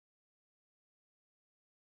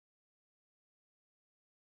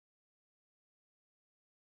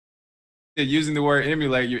using the word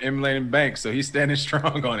emulate, you're emulating banks, so he's standing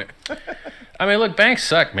strong on it. I mean, look, banks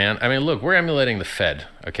suck, man. I mean, look, we're emulating the Fed,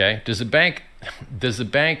 okay? Does the bank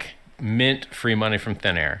mint free money from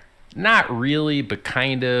thin air? Not really, but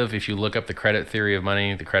kind of, if you look up the credit theory of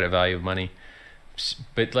money, the credit value of money.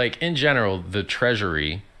 But like in general, the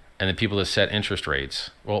Treasury and the people that set interest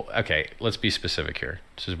rates, well, okay, let's be specific here.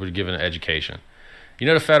 Since we're given education. You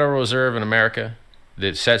know the Federal Reserve in America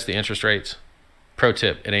that sets the interest rates? Pro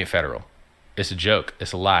tip, it ain't federal. It's a joke.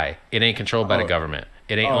 It's a lie. It ain't controlled by the government.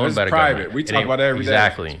 It ain't owned by the government. We talk about that every day.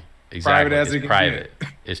 Exactly. Private as it's private.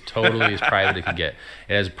 It's totally as private as it can get.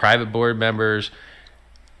 It has private board members.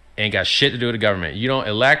 Ain't got shit to do with the government. You don't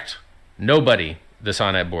elect nobody that's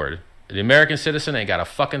on that board. The American citizen ain't got a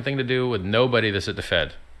fucking thing to do with nobody that's at the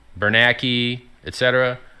Fed. Bernanke,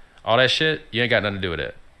 etc. All that shit, you ain't got nothing to do with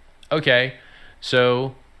it. Okay,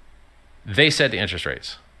 so they set the interest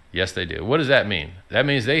rates. Yes, they do. What does that mean? That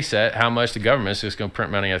means they set how much the government's just going to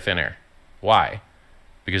print money out of thin air. Why?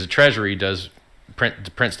 Because the Treasury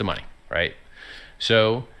prints the money, right?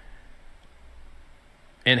 So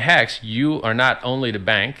in Hex, you are not only the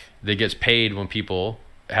bank that gets paid when people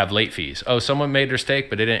have late fees. Oh, someone made their stake,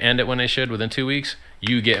 but they didn't end it when they should within 2 weeks.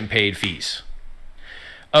 You getting paid fees.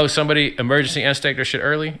 Oh, somebody emergency unstaked their shit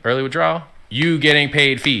early withdrawal. You getting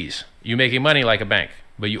paid fees. You making money like a bank,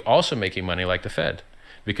 but you also making money like the Fed.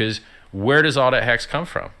 Because where does all that Hex come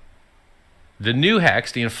from? The new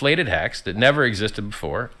Hex, the inflated Hex that never existed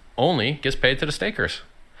before, only gets paid to the stakers.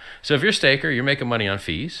 So if you're a staker, you're making money on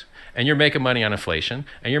fees, and you're making money on inflation,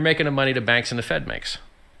 and you're making the money the banks and the Fed makes.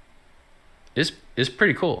 It's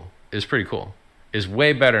pretty cool. It's pretty cool. It's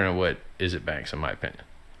way better than what is at banks, in my opinion.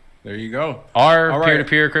 There you go. Our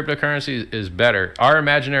peer-to-peer cryptocurrency is better. Our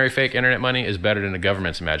imaginary fake internet money is better than the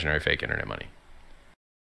government's imaginary fake internet money.